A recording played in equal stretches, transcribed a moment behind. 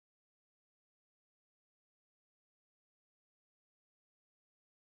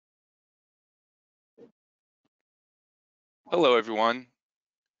Hello, everyone.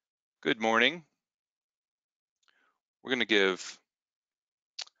 Good morning. We're going to give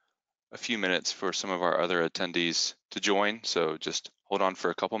a few minutes for some of our other attendees to join, so just hold on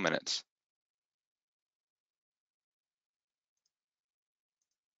for a couple minutes.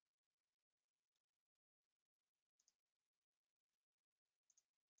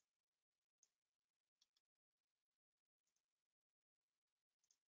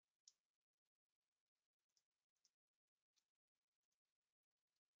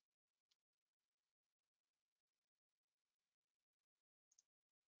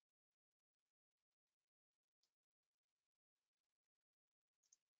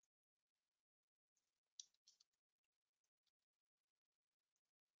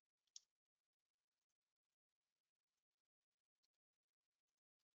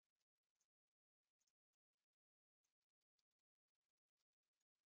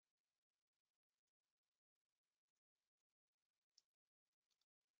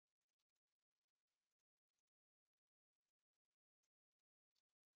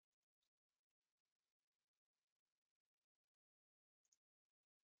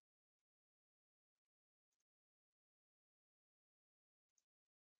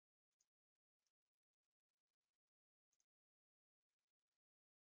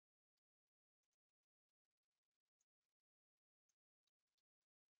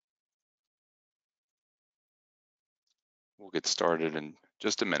 We'll get started in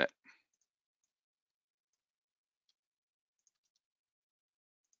just a minute.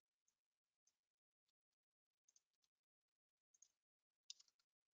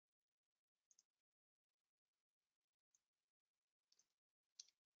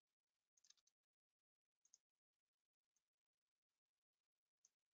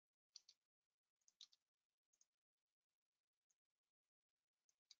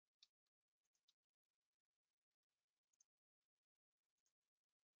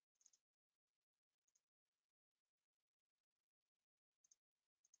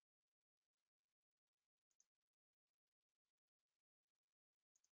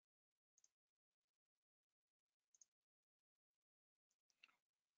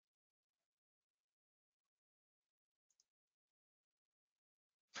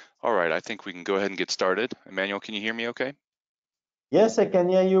 All right, I think we can go ahead and get started. Emmanuel, can you hear me okay? Yes, I can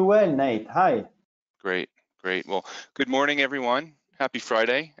hear you well, Nate. Hi. Great, great. Well, good morning, everyone. Happy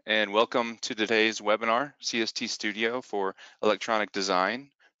Friday, and welcome to today's webinar, CST Studio for Electronic Design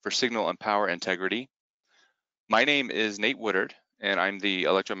for Signal and Power Integrity. My name is Nate Woodard, and I'm the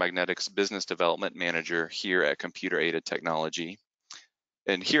Electromagnetics Business Development Manager here at Computer Aided Technology.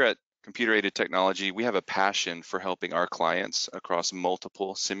 And here at Computer Aided Technology, we have a passion for helping our clients across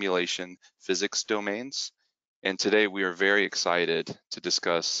multiple simulation physics domains. And today we are very excited to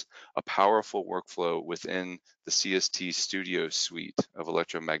discuss a powerful workflow within the CST Studio suite of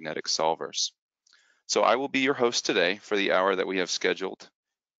electromagnetic solvers. So I will be your host today for the hour that we have scheduled.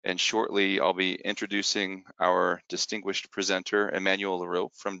 And shortly, I'll be introducing our distinguished presenter, Emmanuel Leroux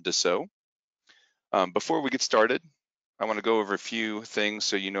from Dassault. Before we get started, I want to go over a few things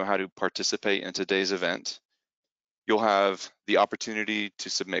so you know how to participate in today's event. You'll have the opportunity to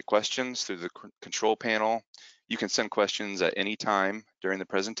submit questions through the control panel. You can send questions at any time during the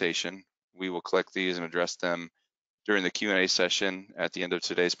presentation. We will collect these and address them during the Q&A session at the end of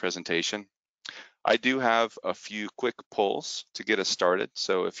today's presentation. I do have a few quick polls to get us started.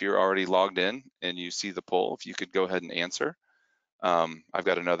 So if you're already logged in and you see the poll, if you could go ahead and answer. I've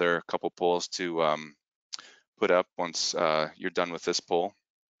got another couple polls to put up once you're done with this poll.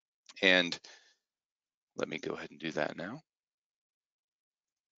 And let me go ahead and do that now.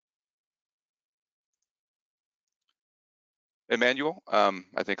 Emmanuel,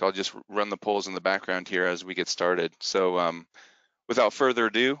 I think I'll just run the polls in the background here as we get started. So without further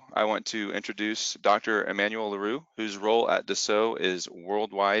ado, I want to introduce Dr. Emmanuel Leroux, whose role at Dassault is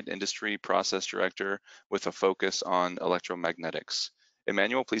Worldwide Industry Process Director with a focus on electromagnetics.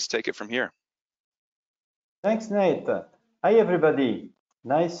 Emmanuel, please take it from here. Thanks, Nate. Hi, everybody.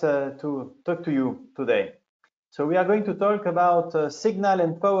 Nice to talk to you today. So we are going to talk about signal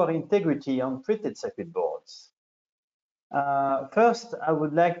and power integrity on printed circuit boards. First, I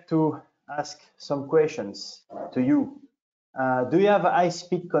would like to ask some questions to you. Do you have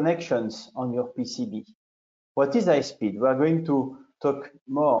high-speed connections on your PCB? What is high speed? We are going to talk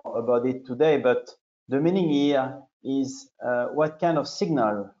more about it today, but the meaning here is what kind of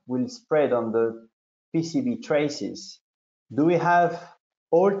signal will spread on the PCB traces. Do we have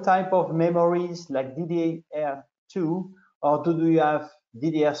all type of memories like DDR2, or do we have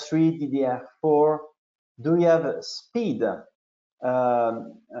DDR3, DDR4? Do we have speed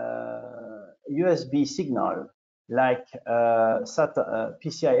USB signal? like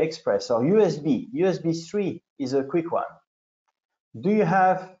PCI Express or USB. USB 3 is a quick one. Do you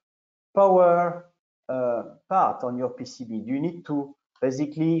have power part on your PCB? Do you need to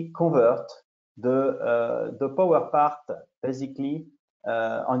basically convert the power part basically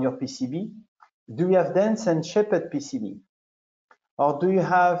on your PCB? Do you have dense and shaped PCB? Or do you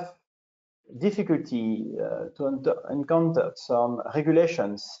have difficulty to encounter some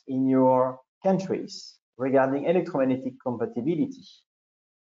regulations in your countries regarding electromagnetic compatibility?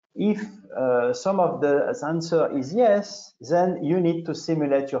 If some of the answer is yes, then you need to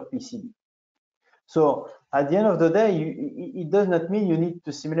simulate your PCB. So at the end of the day, it does not mean you need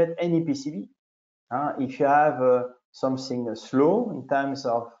to simulate any PCB. If you have something slow in terms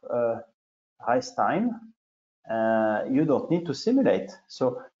of rise time, you don't need to simulate.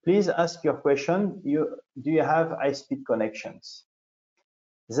 So please ask your question, do you have high-speed connections?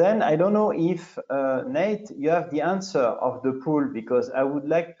 Then I don't know if, Nate, you have the answer of the pool, because I would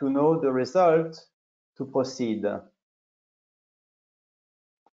like to know the result to proceed.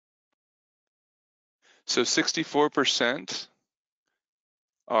 So 64%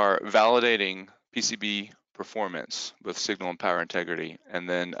 are validating PCB performance with signal and power integrity, and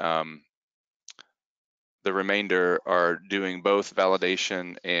then the remainder are doing both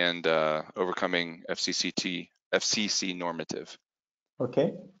validation and overcoming FCC normative.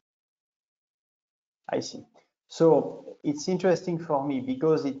 Okay, I see. So it's interesting for me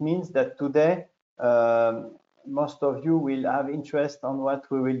because it means that today most of you will have interest on what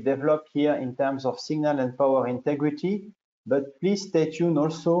we will develop here in terms of signal and power integrity. But please stay tuned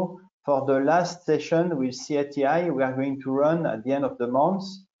also for the last session with CATI we are going to run at the end of the month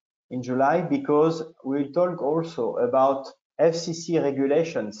in July, because we'll talk also about FCC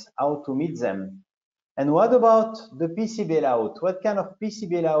regulations, how to meet them. And what about the PCB layout? What kind of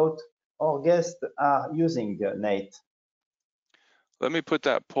PCB layout our guests are using, Nate? Let me put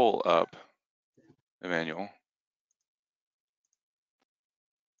that poll up, Emmanuel,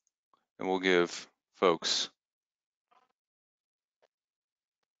 and we'll give folks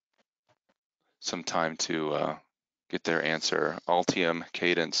some time to get their answer. Altium,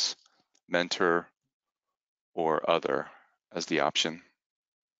 Cadence, Mentor, or other as the option.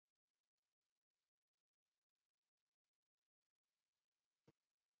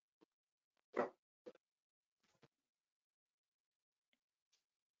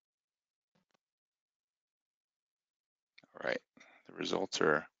 All right, the results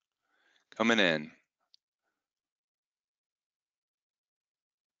are coming in.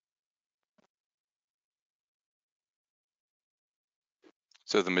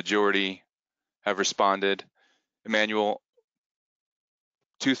 So the majority have responded. Emmanuel,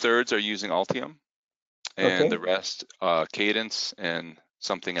 2/3 are using Altium, and Okay. the rest Cadence and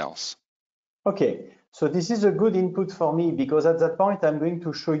something else. Okay, so this is a good input for me, because at that point I'm going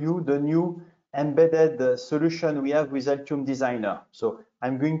to show you the new embedded solution we have with Altium Designer. So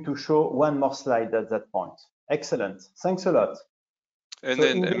I'm going to show one more slide at that point. Excellent, thanks a lot. And so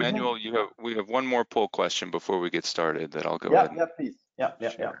then Emmanuel, we have one more poll question before we get started that I'll go ahead and please.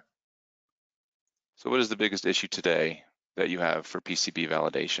 share. So what is the biggest issue today that you have for PCB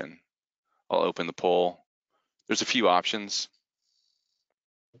validation? I'll open the poll. There's a few options.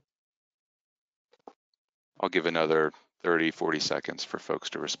 I'll give another 30, 40 seconds for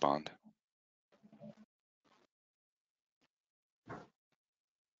folks to respond.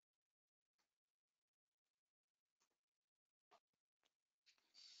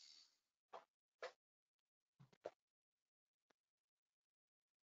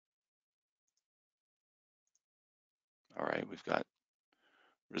 All right, we've got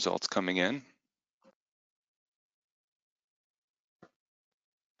results coming in.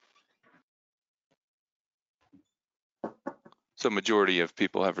 So majority of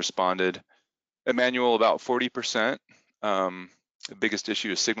people have responded. Emmanuel, about 40%. The biggest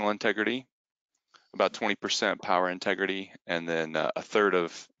issue is signal integrity, about 20% power integrity, and then a third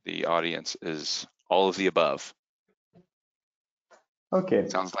of the audience is all of the above. Okay.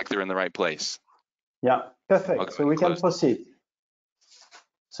 Sounds like they're in the right place. Yeah, perfect. So we can proceed.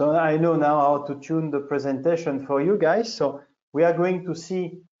 So I know now how to tune the presentation for you guys. So we are going to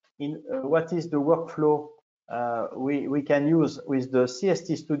see in what is the workflow we can use with the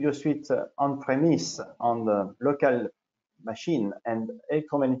CST Studio Suite on-premise on the local machine and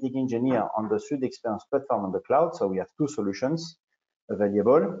electromagnetic engineer on the Suite Experience platform on the cloud. So we have two solutions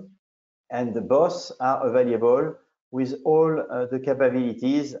available, and both are available with all the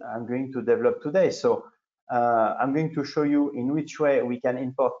capabilities I'm going to develop today. So I'm going to show you in which way we can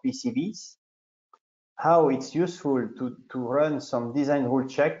import PCBs, how it's useful to run some design rule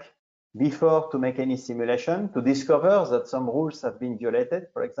check before to make any simulation, to discover that some rules have been violated,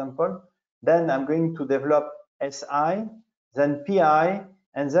 for example. Then I'm going to develop SI, then PI,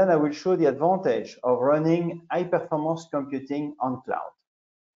 and then I will show the advantage of running high-performance computing on cloud.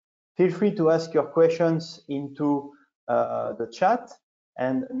 Feel free to ask your questions into the chat.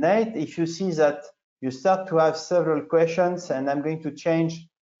 And Nate, if you see that you start to have several questions and I'm going to change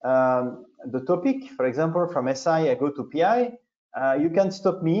the topic, for example, from SI, I go to PI, you can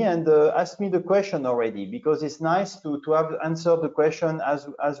stop me and ask me the question already, because it's nice to have answered the question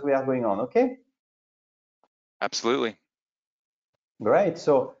as we are going on, okay? Absolutely. Great,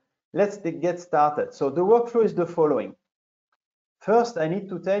 so let's get started. So the workflow is the following. First, I need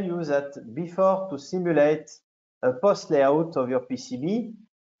to tell you that before to simulate a post layout of your PCB,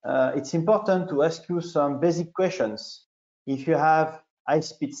 it's important to ask you some basic questions. If you have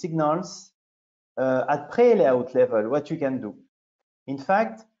high-speed signals at pre-layout level, what you can do. In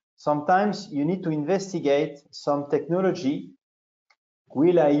fact, sometimes you need to investigate some technology.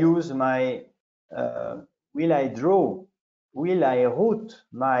 Will I use my, will I route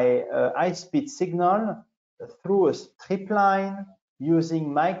my high-speed signal through a strip line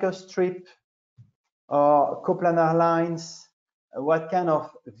using microstrip or coplanar lines? What kind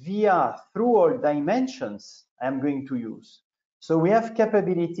of via through all dimensions I'm going to use? So we have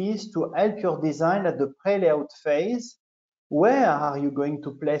capabilities to help your design at the pre-layout phase. Where are you going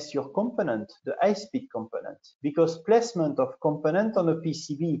to place your component, the high-speed component? Because placement of component on a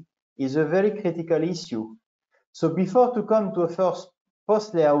PCB is a very critical issue. So before to come to a first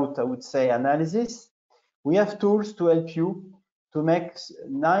post-layout, I would say, analysis, we have tools to help you to make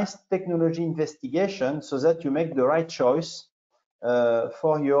nice technology investigation so that you make the right choice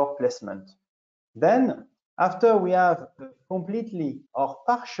for your placement. Then, after we have a completely or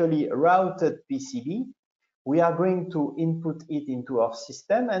partially routed PCB, we are going to input it into our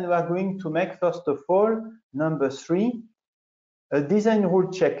system, and we are going to make, first of all, number 3, a design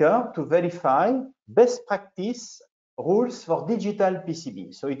rule checker to verify best practice rules for digital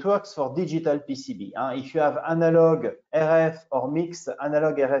PCB. So it works for digital PCB. If you have analog RF or mixed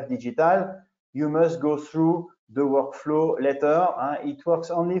analog RF digital, you must go through the workflow later. It works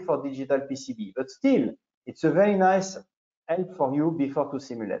only for digital PCB, but still, it's a very nice help for you before to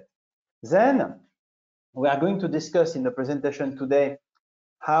simulate. Then we are going to discuss in the presentation today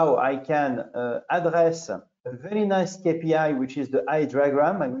how I can address a very nice KPI, which is the eye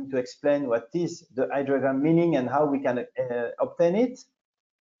diagram. I'm going to explain what is the eye diagram meaning and how we can obtain it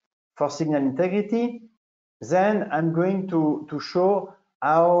for signal integrity. Then I'm going to show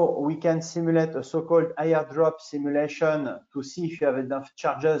how we can simulate a so-called IR drop simulation to see if you have enough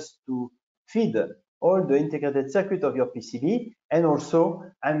charges to feed all the integrated circuit of your PCB. And also,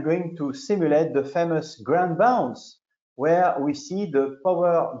 I'm going to simulate the famous ground bounce, where we see the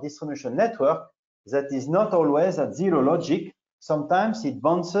power distribution network that is not always at zero logic. Sometimes it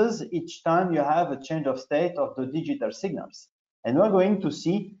bounces each time you have a change of state of the digital signals. And we're going to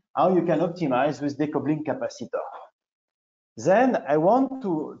see how you can optimize with decoupling capacitor. Then I want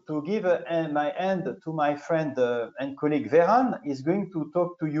to give my hand to my friend and colleague Veran. Is going to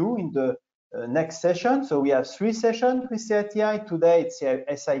talk to you in the next session. So we have 3 sessions with CITI. Today it's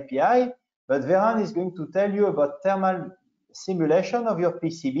SIPI, but Veran is going to tell you about thermal simulation of your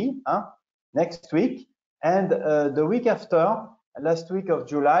PCB next week. And the week after, last week of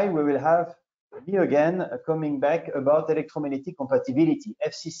July, we will have me again coming back about electromagnetic compatibility,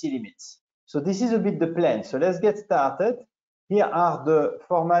 FCC limits. So this is a bit the plan. So let's get started. Here are the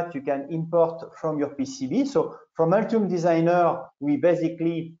formats you can import from your PCB. So from Altium Designer, we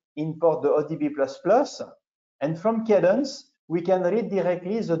basically import the ODB++. And from Cadence, we can read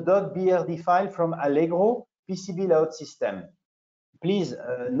directly the .brd file from Allegro PCB layout system. Please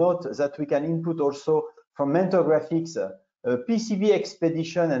note that we can input also from Mentor Graphics PCB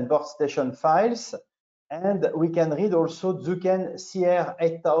expedition and board station files. And we can read also Zuken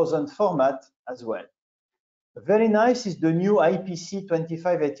CR8000 format as well. Very nice is the new IPC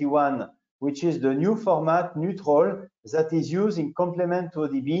 2581, which is the new format neutral that is used in complement to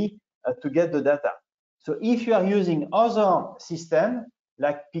ODB to get the data. So if you are using other systems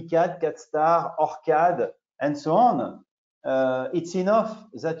like PCAD, CADSTAR, ORCAD, and so on, it's enough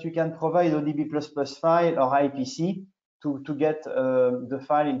that you can provide ODB++ file or IPC to get the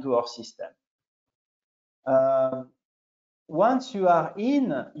file into our system. Once you are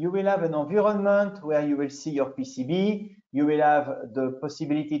in, you will have an environment where you will see your PCB. You will have the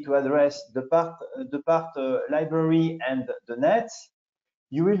possibility to address the part library and the nets.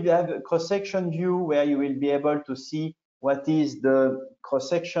 You will have a cross-section view where you will be able to see what is the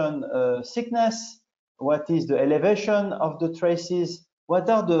cross-section thickness, what is the elevation of the traces, what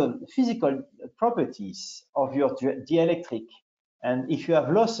are the physical properties of your dielectric, and if you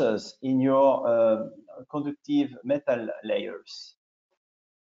have losses in your conductive metal layers.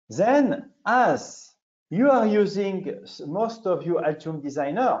 Then, as you are using most of you Altium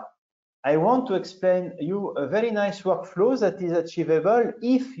Designer, I want to explain you a very nice workflow that is achievable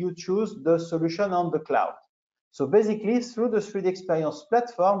if you choose the solution on the cloud. So basically, through the 3D Experience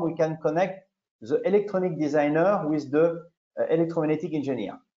platform, we can connect the electronic designer with the electromagnetic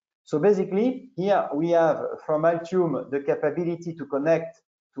engineer. So basically, here we have from Altium the capability to connect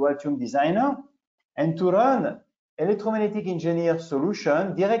to Altium Designer and to run electromagnetic engineer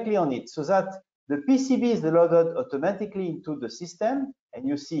solution directly on it, so that the PCB is loaded automatically into the system, and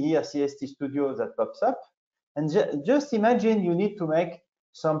you see here CST Studio that pops up. And just imagine you need to make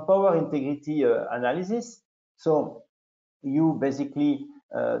some power integrity analysis. So you basically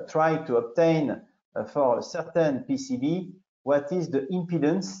try to obtain for a certain PCB what is the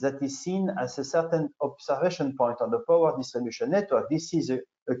impedance that is seen as a certain observation point on the power distribution network. This is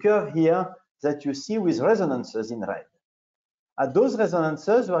a curve here that you see with resonances in red. At those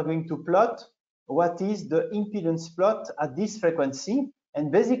resonances, we are going to plot what is the impedance plot at this frequency.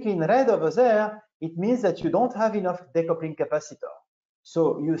 And basically in red over there, it means that you don't have enough decoupling capacitor.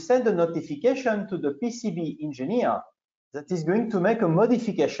 So you send a notification to the PCB engineer that is going to make a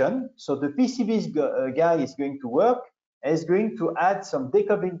modification. So the PCB guy is going to work and is going to add some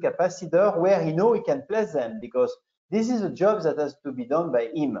decoupling capacitor where he knows he can place them, because this is a job that has to be done by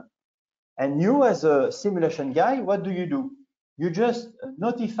him. And you, as a simulation guy, what do? You just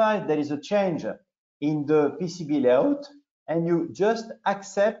notify there is a change in the PCB layout, and you just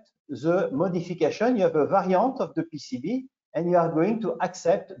accept the modification. You have a variant of the PCB, and you are going to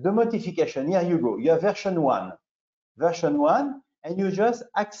accept the modification. Here you go. You have version 1, and you just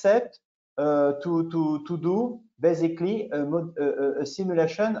accept to do basically a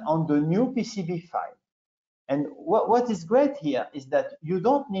simulation on the new PCB file. And what is great here is that you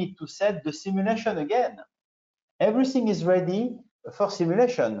don't need to set the simulation again. Everything is ready for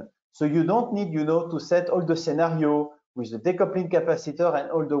simulation. So you don't need, to set all the scenario with the decoupling capacitor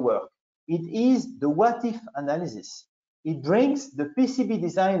and all the work. It is the what if analysis. It brings the PCB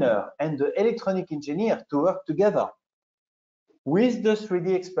designer and the electronic engineer to work together with the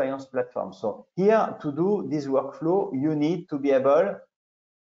 3D Experience platform. So here, to do this workflow, you need to be able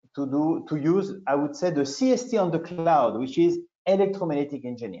to use, I would say, the CST on the cloud, which is electromagnetic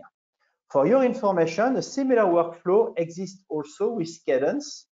engineer. For your information, a similar workflow exists also with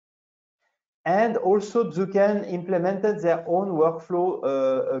Cadence, and also Zuken implemented their own workflow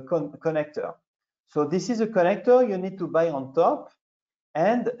connector. So this is a connector you need to buy on top,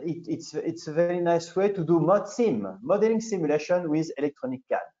 and it's a very nice way to do modeling simulation with electronic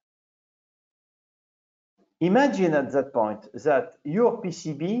CAD. Imagine at that point that your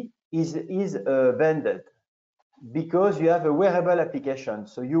PCB is bended because you have a wearable application.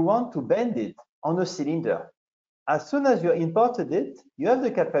 So you want to bend it on a cylinder. As soon as you imported it, you have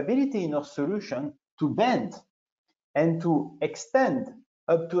the capability in your solution to bend and to extend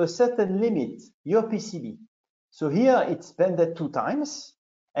up to a certain limit your PCB. So here it's bended 2 times,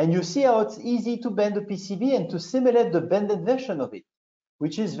 and you see how it's easy to bend a PCB and to simulate the bended version of it,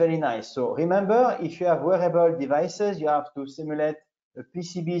 which is very nice. So remember, if you have wearable devices, you have to simulate the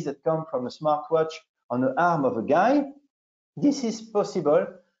PCBs that come from a smartwatch on the arm of a guy. This is possible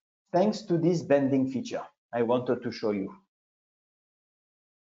thanks to this bending feature I wanted to show you.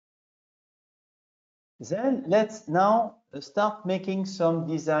 Then let's now start making some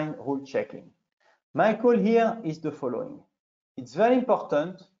design rule checking. My call here is the following. It's very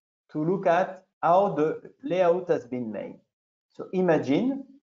important to look at how the layout has been made. So imagine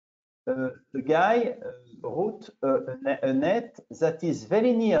the guy wrote a net that is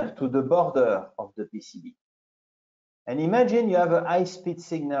very near to the border of the PCB. And imagine you have a high-speed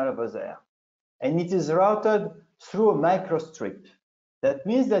signal over there, and it is routed through a microstrip. That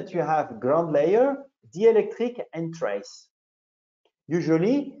means that you have ground layer, dielectric, and trace.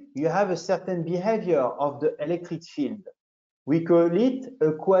 Usually, you have a certain behavior of the electric field. We call it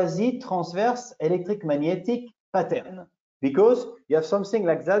a quasi-transverse electric magnetic pattern, because you have something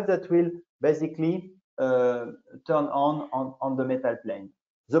like that will basically turn on the metal plane.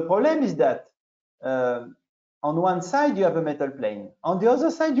 The problem is that on one side you have a metal plane, on the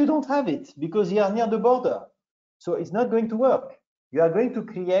other side you don't have it because you are near the border. So it's not going to work. You are going to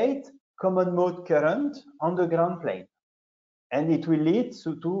create common mode current on the ground plane, and it will lead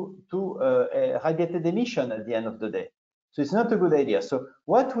to radiated emission at the end of the day. So it's not a good idea. So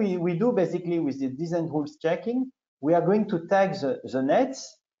what we do basically with the design rules checking, we are going to tag the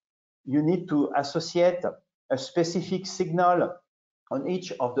nets. You need to associate a specific signal on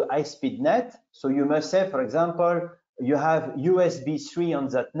each of the high-speed net. So you must say, for example, you have USB 3 on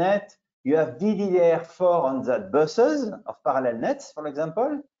that net, you have DDR4 on that buses of parallel nets, for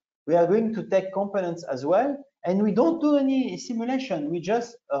example. We are going to take components as well, and we don't do any simulation. We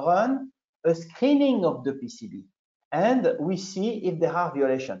just run a screening of the PCB, and we see if there are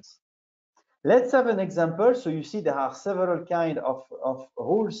violations. Let's have an example. So you see there are several kinds of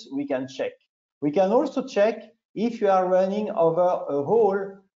rules we can check. We can also check if you are running over a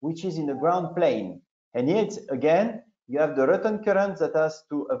hole which is in the ground plane. And here it's, again, you have the return current that has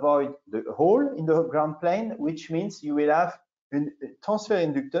to avoid the hole in the ground plane, which means you will have a transfer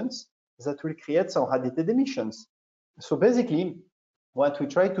inductance that will create some radiated emissions. So basically, what we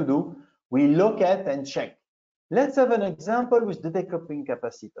try to do, we look at and check. Let's have an example with the decoupling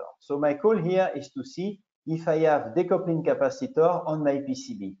capacitor. So my goal here is to see if I have decoupling capacitor on my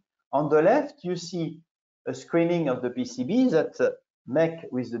PCB. On the left, you see a screening of the PCB that make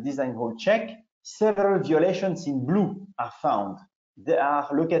with the design rule check. Several violations in blue are found. They are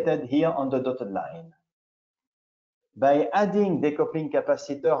located here on the dotted line. By adding decoupling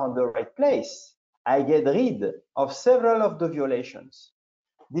capacitor on the right place, I get rid of several of the violations.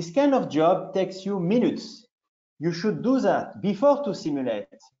 This kind of job takes you minutes. You should do that before to simulate,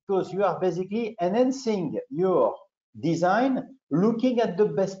 because you are basically enhancing your design, looking at the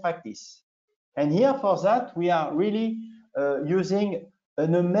best practice. And here for that, we are really using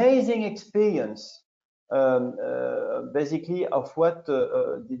an amazing experience, basically of what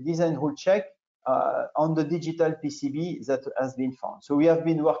the design rule check on the digital PCB that has been found. So we have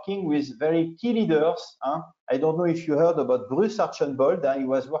been working with very key leaders. I don't know if you heard about Bruce Archambault. He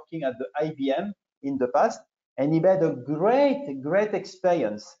was working at the IBM in the past, and he made a great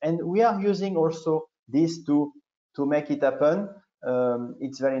experience. And we are using also this to make it happen.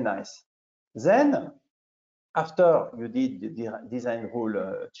 It's very nice. Then, after you did the design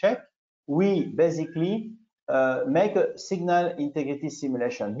rule check, we basically make a signal integrity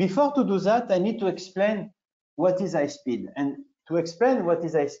simulation. Before to do that, I need to explain what is high speed. And to explain what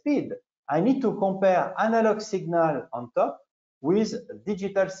is high speed, I need to compare analog signal on top with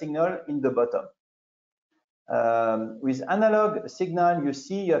digital signal in the bottom. With analog signal, you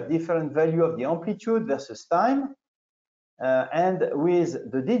see you have different value of the amplitude versus time. And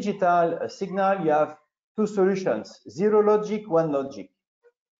with the digital signal, you have two solutions, 0 logic, 1 logic.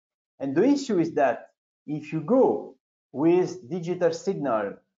 And the issue is that if you go with digital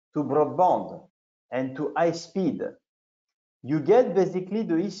signal to broadband and to high speed, you get basically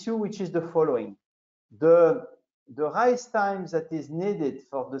the issue, which is the following. The rise time that is needed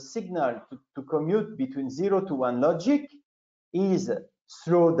for the signal to commute between 0 to 1 logic is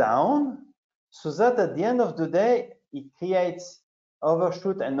slowed down, so that at the end of the day, it creates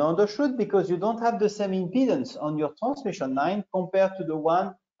overshoot and undershoot because you don't have the same impedance on your transmission line compared to the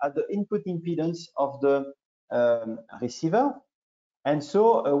one at the input impedance of the receiver. And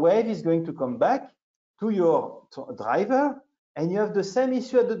so a wave is going to come back to your driver, and you have the same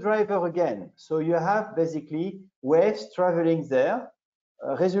issue at the driver again. So you have basically waves traveling there,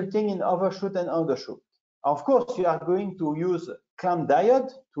 resulting in overshoot and undershoot. Of course, you are going to use clamp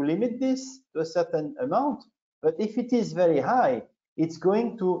diode to limit this to a certain amount, but if it is very high, it's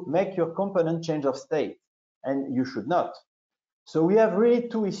going to make your component change of state, and you should not. So we have really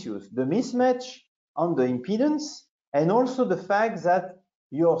two issues, the mismatch on the impedance, and also the fact that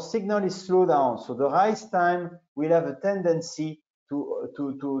your signal is slowed down. So the rise time will have a tendency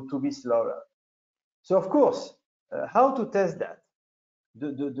to be slower. So of course, how to test that?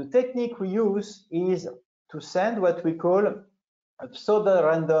 The technique we use is to send what we call a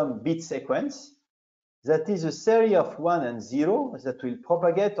pseudo-random bit sequence. That is a series of 1 and 0 that will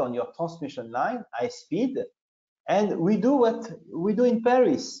propagate on your transmission line, high speed. And we do what we do in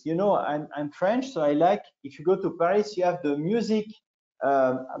Paris. You know, I'm French, so I like, if you go to Paris, you have the music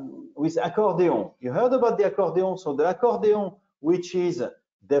with accordion. You heard about the accordion. So the accordion, which is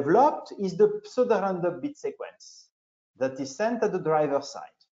developed, is the pseudo-random bit sequence that is sent at the driver side.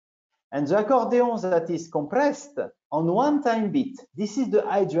 And the accordion that is compressed on one time bit, this is the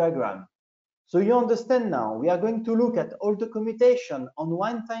I diagram. So you understand now, we are going to look at all the commutation on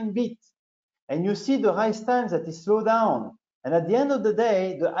one time bit. And you see the rise time that is slowed down. And at the end of the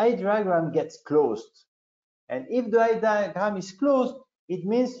day, the I diagram gets closed. And if the I diagram is closed, it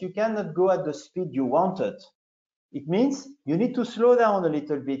means you cannot go at the speed you wanted. It means you need to slow down a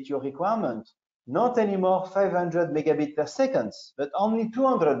little bit your requirement. Not anymore 500 megabit per second, but only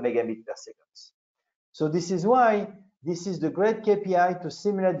 200 megabit per second. So this is why this is the great KPI to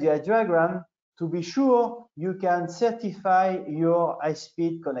simulate the I diagram to be sure you can certify your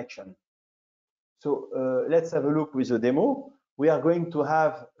high-speed connection. So let's have a look with a demo. we are going to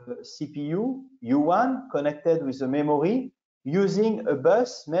have a CPU U1 connected with a memory using a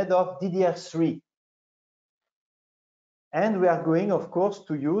bus made of DDR3. And we are going, of course,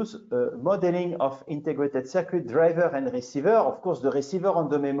 to use modeling of integrated circuit driver and receiver. Of course, the receiver on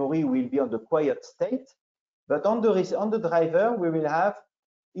the memory will be on the quiet state, but on the driver, we will have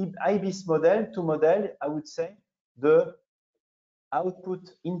IBIS model to model, I would say, the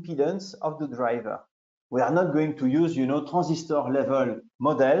output impedance of the driver. We are not going to use, transistor level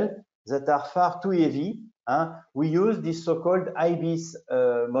model that are far too heavy. We use this so-called IBIS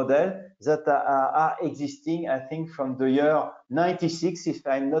model that are existing, I think, from the year 96, if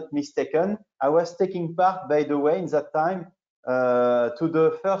I'm not mistaken. I was taking part, by the way, in that time to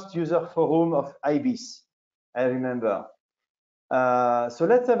the first user forum of IBIS, I remember. So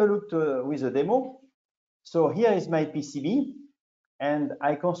let's have a look with a demo. So here is my PCB, and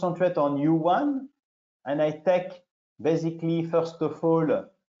I concentrate on U1, and I take basically, first of all,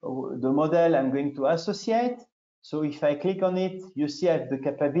 the model I'm going to associate. So if I click on it, you see I have the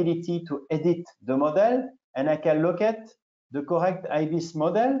capability to edit the model, and I can locate the correct IBIS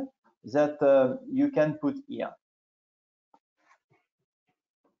model that you can put here.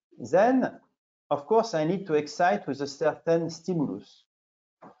 Then, of course, I need to excite with a certain stimulus.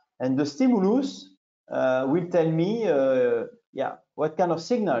 And the stimulus will tell me, what kind of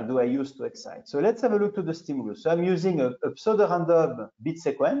signal do I use to excite? So let's have a look to the stimulus. So I'm using a pseudo-random bit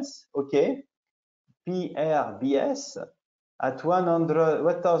sequence, okay, PRBS at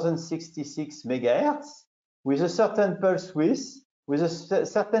 1066 megahertz with a certain pulse width, with a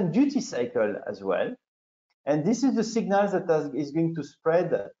certain duty cycle as well. And this is the signal that is going to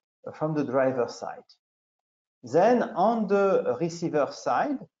spread from the driver side. Then on the receiver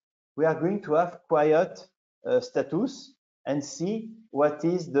side, we are going to have quiet status and see what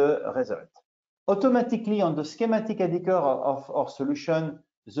is the result. Automatically on the schematic editor of our solution,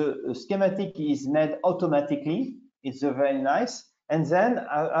 the schematic is made automatically. It's very nice. And then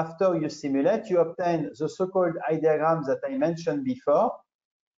after you simulate, you obtain the so-called eye diagram that I mentioned before.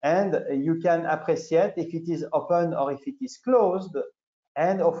 And you can appreciate if it is open or if it is closed.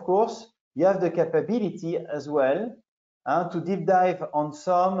 And of course, you have the capability as well to deep dive on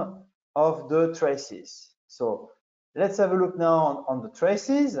some of the traces. So let's have a look now on the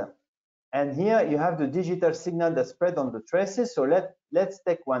traces. And here you have the digital signal that's spread on the traces. So let's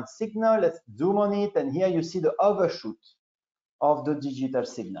take one signal, let's zoom on it, and here you see the overshoot of the digital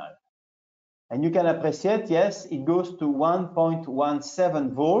signal. And you can appreciate, yes, it goes to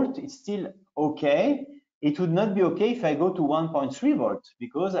 1.17 volt. It's still okay. It would not be okay if I go to 1.3 volts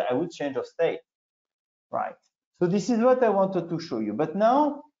because I would change of state, right? So this is what I wanted to show you. But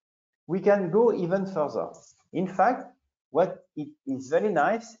now we can go even further. In fact, what it is very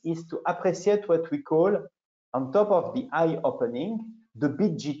nice is to appreciate what we call, on top of the eye opening, the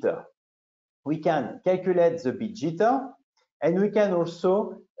bit jitter. We can calculate the bit jitter, and we can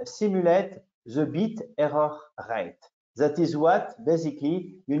also simulate the bit error rate. That is what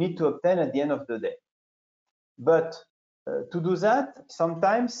basically you need to obtain at the end of the day. But to do that,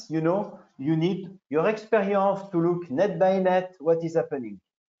 sometimes, you need your experience to look net by net what is happening.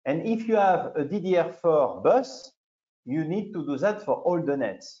 And if you have a DDR4 bus, you need to do that for all the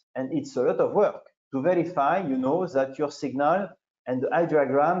nets. And it's a lot of work to verify, that your signal and the eye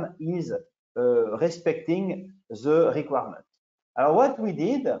diagram is respecting the requirement. What we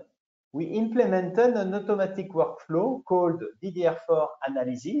did, we implemented an automatic workflow called DDR4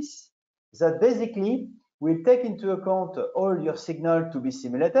 analysis that basically will take into account all your signal to be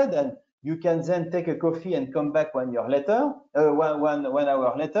simulated, and you can then take a coffee and come back 1 year later, 1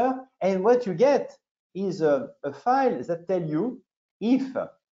 hour later, and what you get is a file that tells you if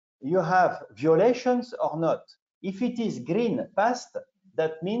you have violations or not. If it is green passed,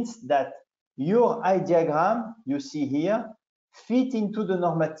 that means that your eye diagram you see here fit into the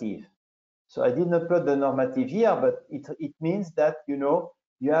normative. So I did not plot the normative here, but it means that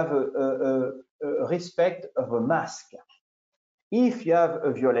you have a respect of a mask. If you have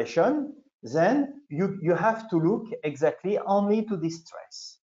a violation, then you have to look exactly only to this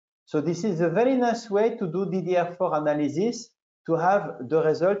trace. So this is a very nice way to do DDR4 analysis to have the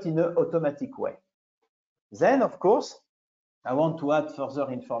result in an automatic way. Then, of course, I want to add further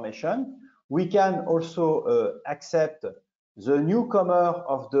information. We can also accept the newcomer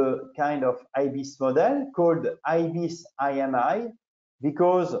of the kind of IBIS model called IBIS IMI,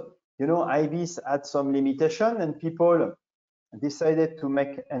 because IBIS had some limitation and people decided to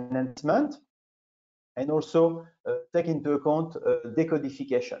make an enhancement and also take into account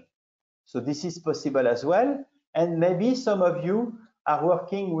decodification. So this is possible as well. And maybe some of you are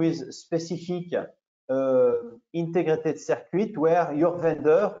working with specific integrated circuit where your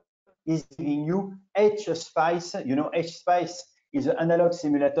vendor is giving you H-Spice. You know, H-Spice is an analog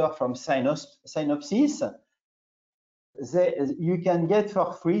simulator from Synopsys. You can get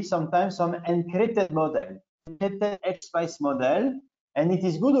for free sometimes some encrypted model, encrypted H-Spice model, and it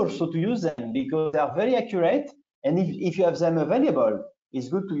is good also to use them because they are very accurate, and if you have them available, it's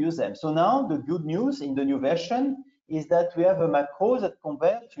good to use them. So now the good news in the new version is that we have a macro that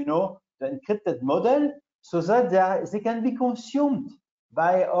converts, you know, the encrypted model so that they can be consumed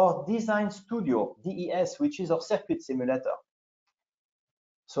by our design studio, DES, which is our circuit simulator.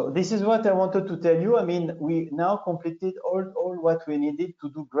 So this is what I wanted to tell you. I mean, we now completed all what we needed to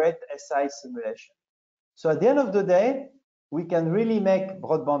do great SI simulation. So at the end of the day, we can really make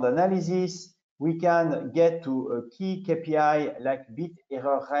broadband analysis. We can get to a key KPI like bit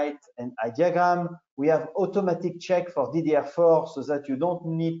error rate and a diagram. We have automatic check for DDR4 so that you don't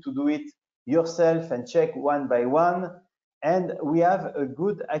need to do it yourself and check one by one. And we have a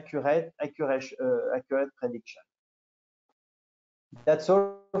good accurate prediction. That's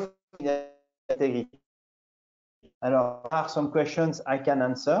all for integrity. Alors, there are some questions I can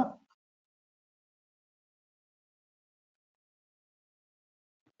answer.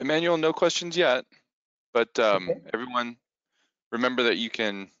 Emmanuel, no questions yet, but okay. Everyone, remember that you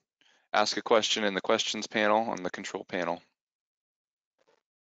can ask a question in the questions panel on the control panel.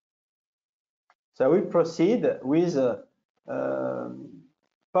 So I will proceed with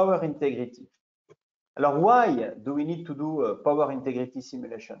power integrity. Alors, why do we need to do power integrity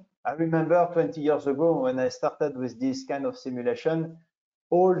simulation? I remember 20 years ago when I started with this kind of simulation,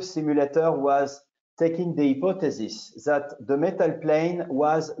 all simulator was taking the hypothesis that the metal plane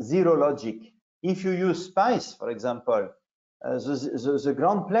was zero logic. If you use SPICE, for example, the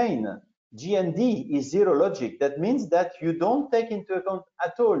ground plane, G and D is zero logic. That means that you don't take into account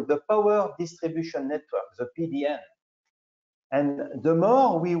at all the power distribution network, the PDN. And the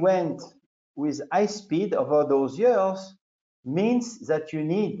more we went with high speed over those years means that you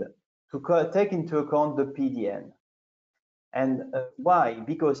need to take into account the PDN. And why?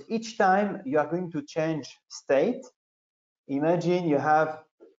 Because each time you are going to change state, imagine you have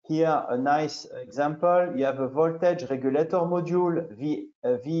here a nice example. You have a voltage regulator module,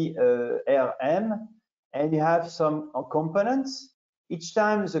 VRM, and you have some components. Each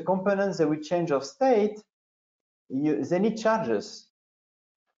time the components that will change of state, they need charges.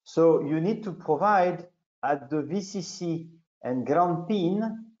 So you need to provide at the VCC and ground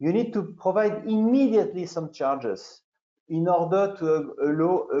pin, you need to provide immediately some charges in order to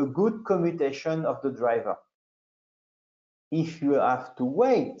allow a good commutation of the driver. If you have to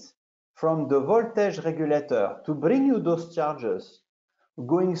wait from the voltage regulator to bring you those charges,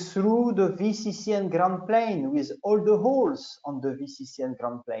 going through the VCC and ground plane with all the holes on the VCC and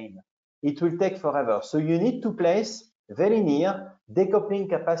ground plane, it will take forever. So you need to place very near decoupling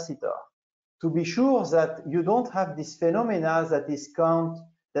capacitor to be sure that you don't have this phenomena that is called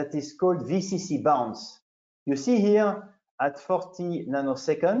VCC bounce. You see here at 40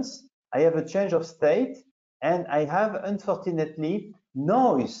 nanoseconds, I have a change of state and I have, unfortunately,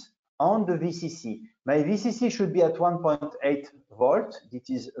 noise on the VCC. My VCC should be at 1.8 volt. This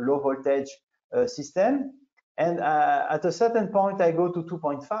is low voltage system. And at a certain point, I go to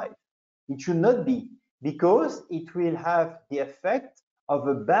 2.5. It should not be, because it will have the effect of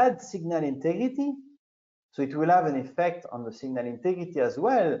a bad signal integrity. So it will have an effect on the signal integrity as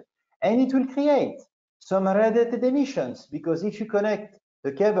well. And it will create some radiated emissions, because if you connect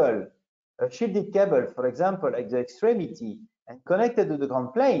the cable, a shielded cable, for example, at the extremity, and connected to the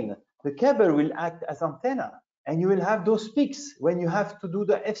ground plane, the cable will act as antenna, and you will have those peaks when you have to do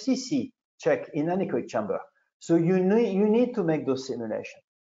the FCC check in anechoic chamber. So you need to make those simulations.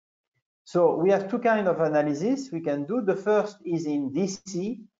 So we have two kinds of analysis we can do. The first is in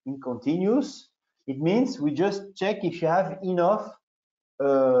DC, in continuous. It means we just check if you have enough,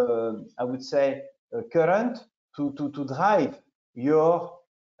 I would say, current to drive your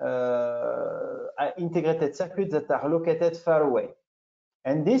integrated circuits that are located far away.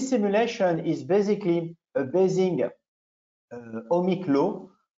 And this simulation is basically a Basing ohmic law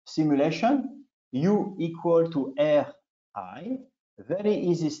simulation, U equal to RI, very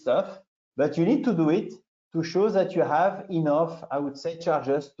easy stuff, but you need to do it to show that you have enough, I would say,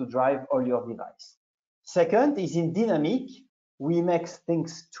 charges to drive all your device. Second is in dynamic. We make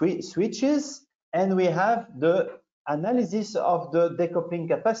things switches, and we have the analysis of the decoupling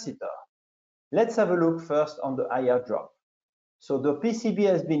capacitor. Let's have a look first on the IR drop. So the PCB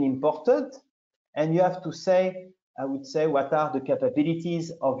has been imported, and you have to say, I would say, what are the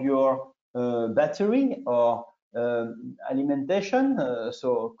capabilities of your battery or alimentation,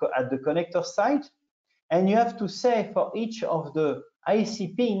 so at the connector side. and you have to say for each of the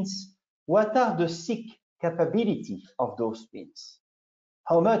IC pins, what are the SiC capability of those pins,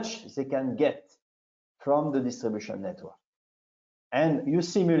 how much they can get from the distribution network. And you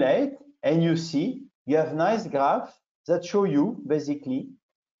simulate and you see, you have nice graphs that show you basically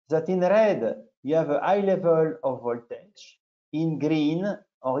that in red, you have a high level of voltage. In green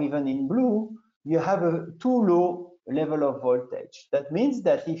or even in blue, you have a too low level of voltage. That means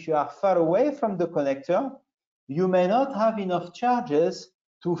that if you are far away from the connector, you may not have enough charges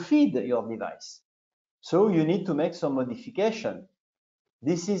to feed your device. So you need to make some modification.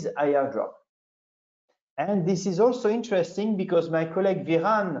 This is IR drop. And this is also interesting because my colleague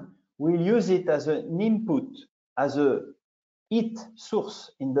Viran will use it as an input, as a heat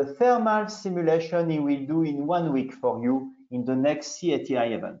source in the thermal simulation he will do in 1 week for you in the next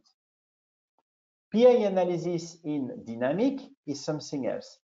CATI event. PI analysis in dynamic is something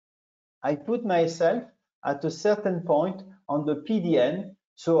else. I put myself at a certain point on the PDN,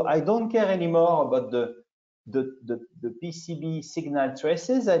 so I don't care anymore about the PCB signal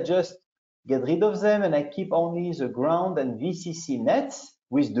traces. I just get rid of them and I keep only the ground and VCC nets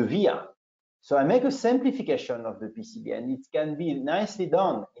with the VR. So I make a simplification of the PCB and it can be nicely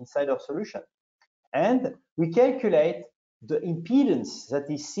done inside our solution. And we calculate the impedance that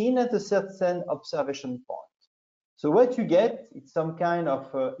is seen at a certain observation point. So what you get is some kind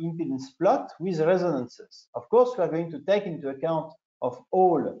of impedance plot with resonances. Of course, we are going to take into account of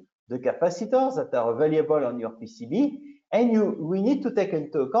all the capacitors that are available on your PCB, and we need to take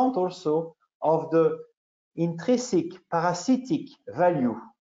into account also of the intrinsic parasitic value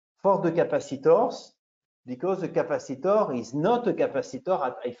for the capacitors, because the capacitor is not a capacitor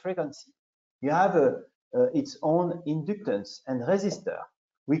at high frequency. You have its own inductance and resistor.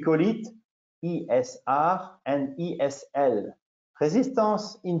 We call it ESR and ESL,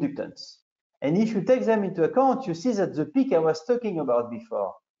 resistance inductance. And if you take them into account, you see that the peak I was talking about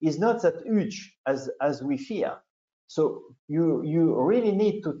before is not that huge as we fear. So you really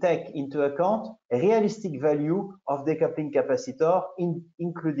need to take into account a realistic value of decoupling capacitor,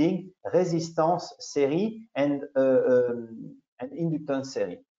 including resistance series and inductance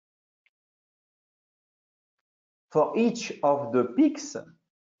series. For each of the peaks,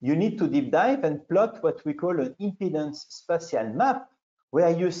 you need to deep dive and plot what we call an impedance spatial map,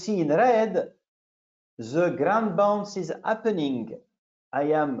 where you see in red, the ground bounce is happening.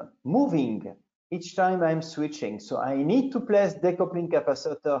 I am moving each time I'm switching. So I need to place decoupling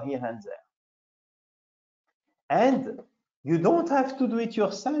capacitor here and there. And you don't have to do it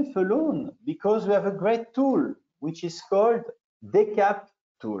yourself alone because we have a great tool, which is called decap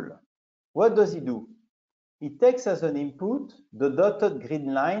tool. What does it do? It takes as an input the dotted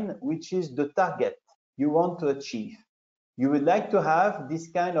green line, which is the target you want to achieve. You would like to have this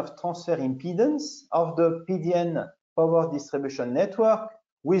kind of transfer impedance of the PDN power distribution network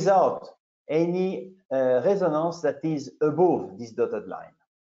without any resonance that is above this dotted line.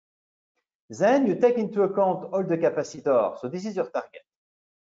 Then you take into account all the capacitors. So this is your target.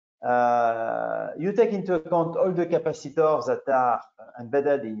 You take into account all the capacitors that are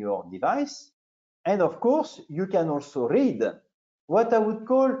embedded in your device. And of course, you can also read what I would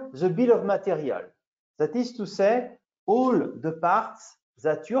call the bill of material. That is to say, all the parts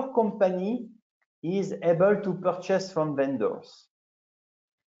that your company is able to purchase from vendors.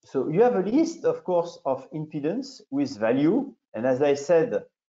 So you have a list, of course, of impedance with value. And as I said,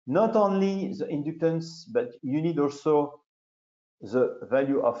 not only the inductance, but you need also the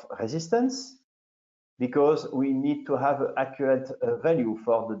value of resistance, because we need to have an accurate value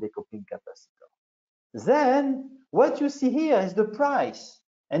for the decoupling capacitor. Then what you see here is the price.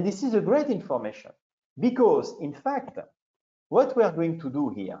 And this is a great information because, in fact, what we are going to do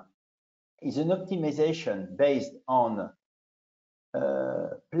here is an optimization based on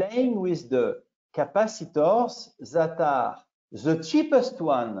playing with the capacitors that are the cheapest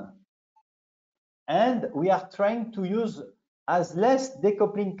one. And we are trying to use as less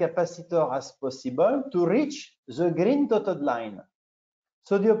decoupling capacitor as possible to reach the green dotted line.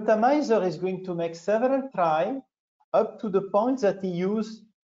 So the optimizer is going to make several tries up to the point that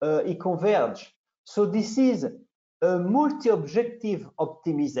he converge. So this is a multi-objective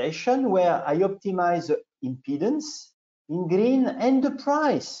optimization where I optimize the impedance in green and the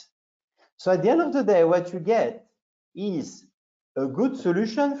price. So at the end of the day, what you get is a good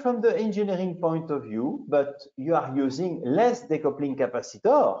solution from the engineering point of view, but you are using less decoupling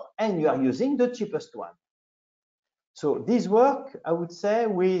capacitor and you are using the cheapest one. So this work, I would say,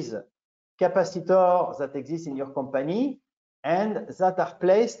 with capacitors that exist in your company and that are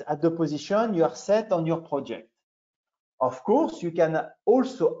placed at the position you are set on your project. Of course, you can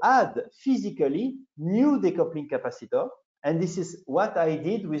also add physically new decoupling capacitor. And this is what I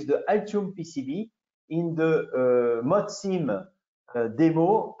did with the Altium PCB in the ModSim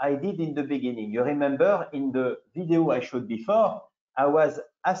demo I did in the beginning. You remember in the video I showed before, I was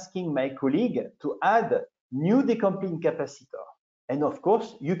asking my colleague to add new decoupling capacitor. And of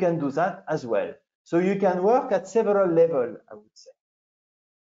course, you can do that as well. So you can work at several levels, I would say.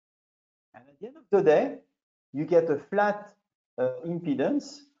 And at the end of the day, you get a flat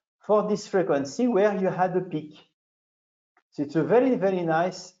impedance for this frequency where you had a peak. So it's a very, very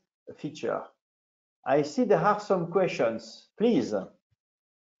nice feature. I see there are some questions. Please.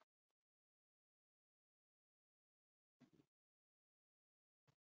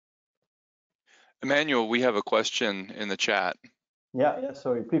 Emmanuel, we have a question in the chat. Yeah,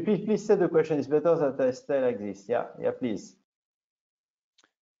 sorry. Please say the question. It's better that I stay like this. Yeah, please.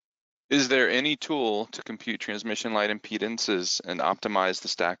 Is there any tool to compute transmission line impedances and optimize the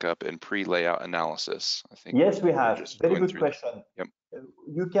stack up in pre-layout analysis? I think yes, we have. Very good question. Yep.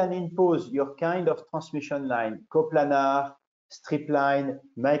 You can impose your kind of transmission line, coplanar, strip line,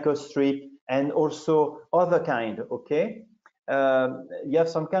 microstrip, and also other kind, okay? You have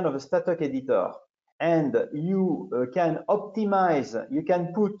some kind of a static editor, and you can optimize, you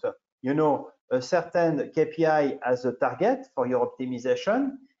can put, you know, a certain KPI as a target for your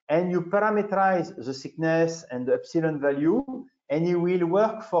optimization, and you parameterize the thickness and the epsilon value, and it will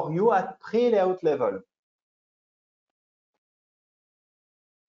work for you at pre-layout level.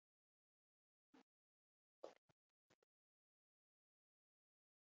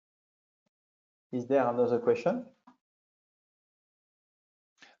 Is there another question?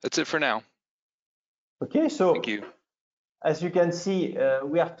 That's it for now. Okay, so thank you. As you can see,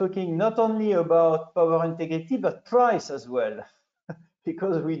 we are talking not only about power integrity, but price as well,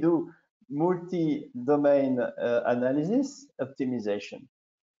 because we do multi-domain analysis optimization.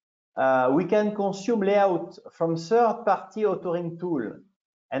 We can consume layout from third-party authoring tool.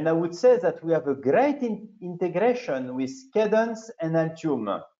 And I would say that we have a great integration with Cadence and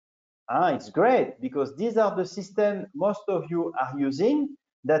Altium. It's great because these are the systems most of you are using.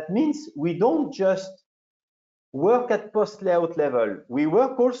 That means we don't just work at post layout level. We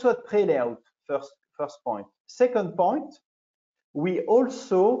work also at pre-layout, first point. Second point, we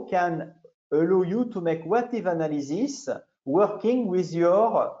also can allow you to make what-if analysis working with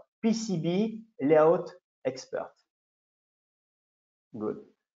your PCB layout expert. Good.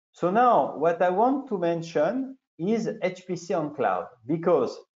 So now what I want to mention is HPC on cloud,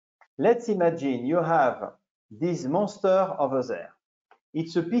 because let's imagine you have this monster over there.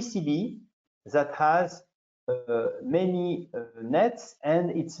 It's a PCB that has many nets, and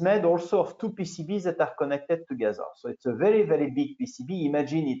it's made also of two PCBs that are connected together. So it's a very, very big PCB.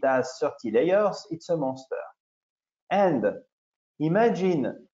 Imagine it has 30 layers. It's a monster. And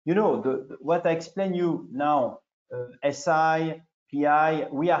imagine, you know, what I explain you now, SI, PI,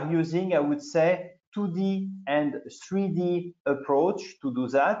 we are using, I would say, 2D and 3D approach to do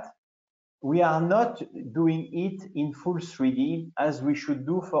that. We are not doing it in full 3D as we should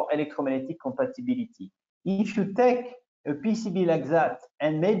do for electromagnetic compatibility. If you take a PCB like that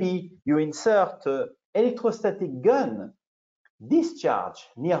and maybe you insert an electrostatic gun discharge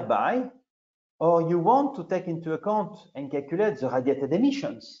nearby, or you want to take into account and calculate the radiated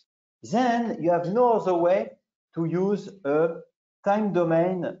emissions, then you have no other way to use a time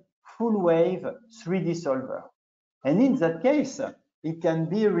domain full wave 3D solver. And in that case, it can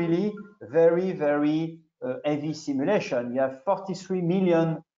be really very, very heavy simulation. You have 43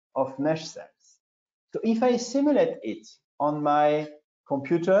 million of mesh cells. So if I simulate it on my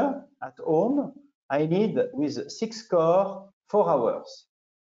computer at home, I need with 6 core 4 hours.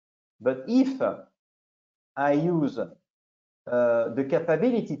 But if I use the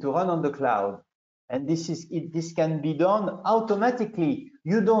capability to run on the cloud, and this can be done automatically.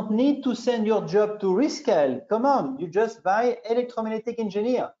 You don't need to send your job to Rescale. Come on, you just buy electromagnetic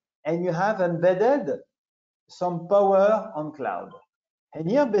engineer and you have embedded some power on cloud. And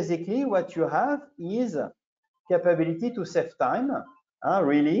here, basically, what you have is capability to save time,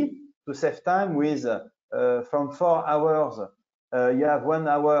 really, to save time with from 4 hours, you have 1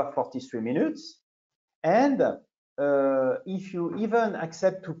 hour, 43 minutes. And if you even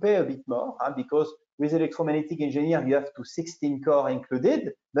accept to pay a bit more, because with electromagnetic engineer, you have to 16 core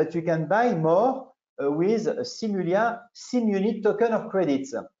included, but you can buy more with a SimUnit token of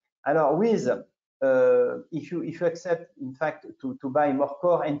credits. Alors with, if you accept, in fact, to buy more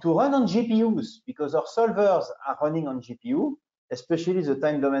core and to run on GPUs, because our solvers are running on GPU, especially the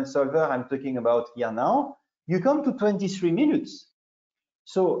time domain solver I'm talking about here now, you come to 23 minutes.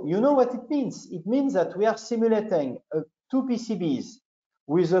 So you know what it means? It means that we are simulating two PCBs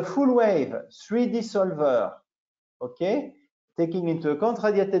with a full wave 3D solver, okay, taking into account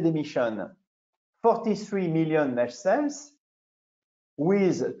radiated emission, 43 million mesh cells,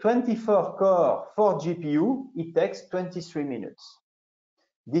 with 24 core, 4 GPU, it takes 23 minutes.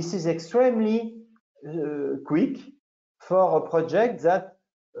 This is extremely quick for a project that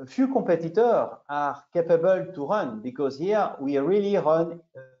a few competitors are capable to run, because here we really run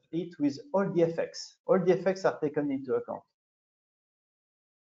it with all the effects. All the effects are taken into account.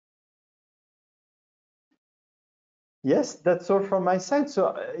 Yes, that's all from my side.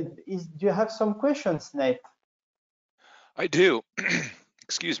 So do you have some questions, Nate? I do.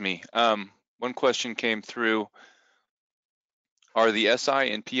 Excuse me. One question came through. Are the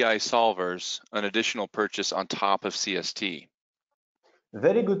SI and PI solvers an additional purchase on top of CST?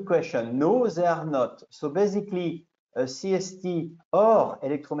 Very good question. No, they are not. So basically, a CST or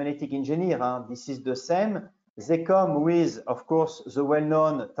electromagnetic engineer, this is the same. They come with, of course, the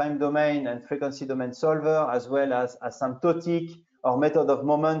well-known time domain and frequency domain solver, as well as asymptotic or method of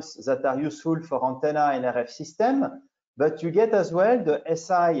moments that are useful for antenna and RF system. But you get as well the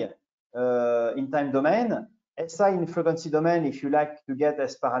SI in time domain, SI in frequency domain if you like to get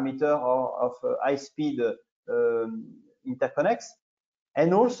as parameter of high-speed interconnects,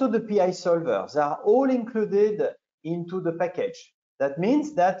 and also the PI solvers are all included into the package. That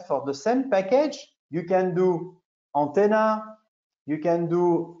means that for the same package, you can do antenna, you can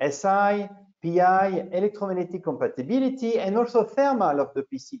do SI, PI, electromagnetic compatibility, and also thermal of the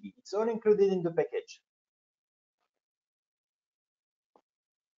PCB. It's all included in the package.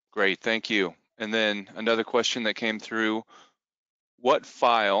 Great, thank you. And then another question that came through, what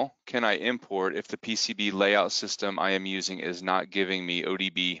file can I import if the PCB layout system I am using is not giving me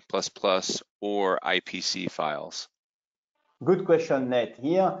ODB++ or IPC files? Good question, Nate.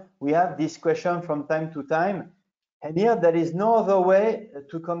 Here we have this question from time to time, and here there is no other way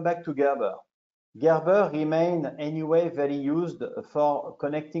to come back to Gerber. Gerber remain anyway very used for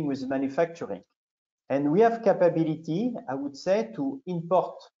connecting with manufacturing. And we have capability, I would say, to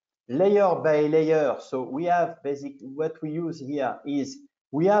import layer by layer. So we have basically what we use here is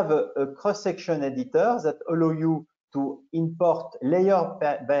we have a cross-section editor that allow you to import layer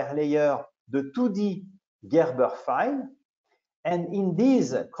by layer the 2D Gerber file. And in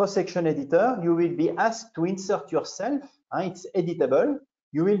this cross-section editor, you will be asked to insert yourself. It's editable.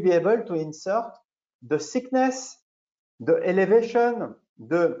 You will be able to insert the thickness, the elevation,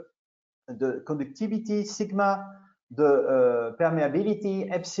 the conductivity, sigma, the permeability,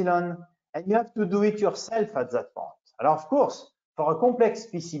 epsilon, and you have to do it yourself at that point. And of course, for a complex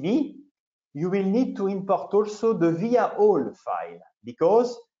PCB, you will need to import also the via all file,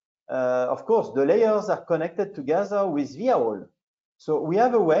 because of course, the layers are connected together with via all. So we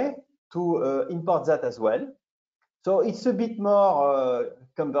have a way to import that as well. So it's a bit more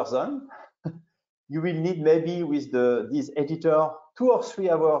cumbersome. You will need maybe with this editor 2 or 3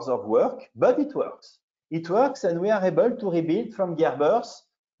 hours of work, but it works. It works, and we are able to rebuild from Gerbers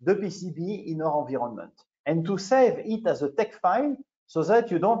the PCB in our environment and to save it as a tex file so that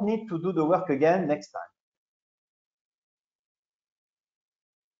you don't need to do the work again next time.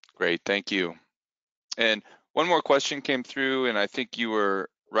 Great, thank you. And one more question came through, and I think you were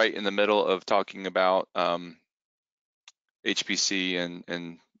right in the middle of talking about HPC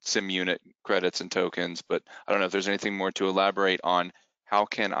and sim unit credits and tokens, but I don't know if there's anything more to elaborate on how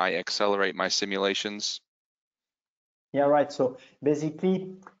can I accelerate my simulations? Yeah, right. So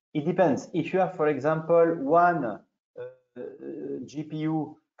basically, it depends. If you have, for example, one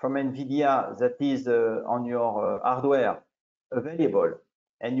GPU from NVIDIA that is on your hardware available,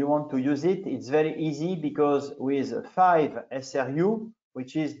 and you want to use it, it's very easy, because with 5 SRU,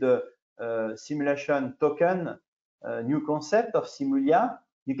 which is the simulation token, new concept of Simulia,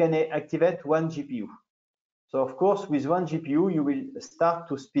 you can activate 1 GPU. So of course, with 1 GPU, you will start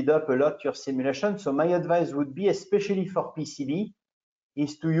to speed up a lot your simulation. So my advice would be, especially for PCB,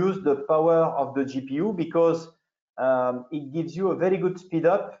 is to use the power of the GPU, because it gives you a very good speed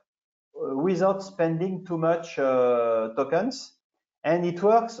up without spending too much tokens. And it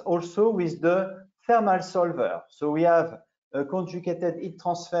works also with the thermal solver. So we have a conjugated heat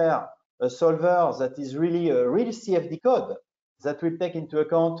transfer solver that is really a real CFD code that will take into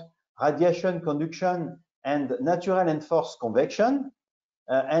account radiation, conduction, and natural and forced convection.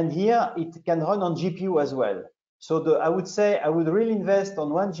 And here it can run on GPU as well. So I would say I would really invest on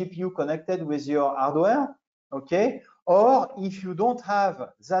 1 GPU connected with your hardware, okay? Or if you don't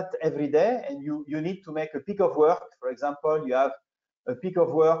have that every day and you need to make a peak of work, for example, you have a peak of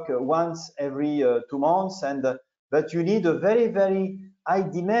work once every 2 months, but you need a very, very high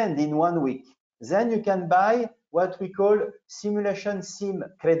demand in 1 week, then you can buy what we call simulation sim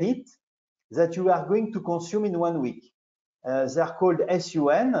credit that you are going to consume in 1 week. They are called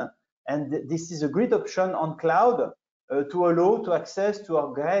SUN, and this is a great option on cloud to allow to access to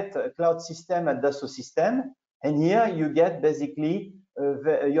our great cloud system at Dassault system. And here you get basically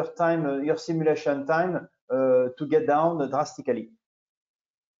your time, your simulation time to get down drastically.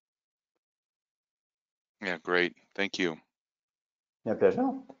 Yeah, great. Thank you. My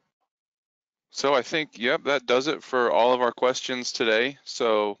pleasure. So I think, yep, that does it for all of our questions today.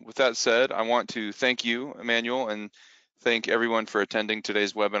 So with that said, I want to thank you, Emmanuel, and thank everyone for attending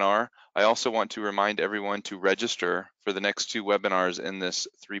today's webinar. I also want to remind everyone to register for the next 2 webinars in this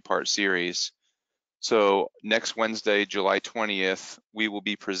 3-part series. So next Wednesday, July 20th, we will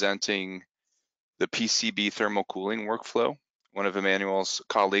be presenting the PCB thermal cooling workflow. One of Emmanuel's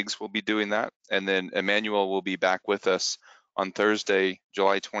colleagues will be doing that. And then Emmanuel will be back with us on Thursday,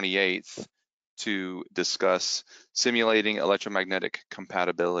 July 28th, to discuss simulating electromagnetic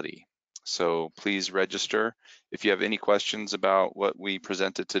compatibility. So please register. If you have any questions about what we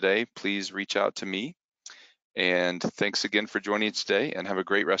presented today, please reach out to me. And thanks again for joining us today, and have a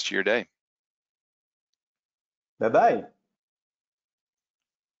great rest of your day. Bye-bye.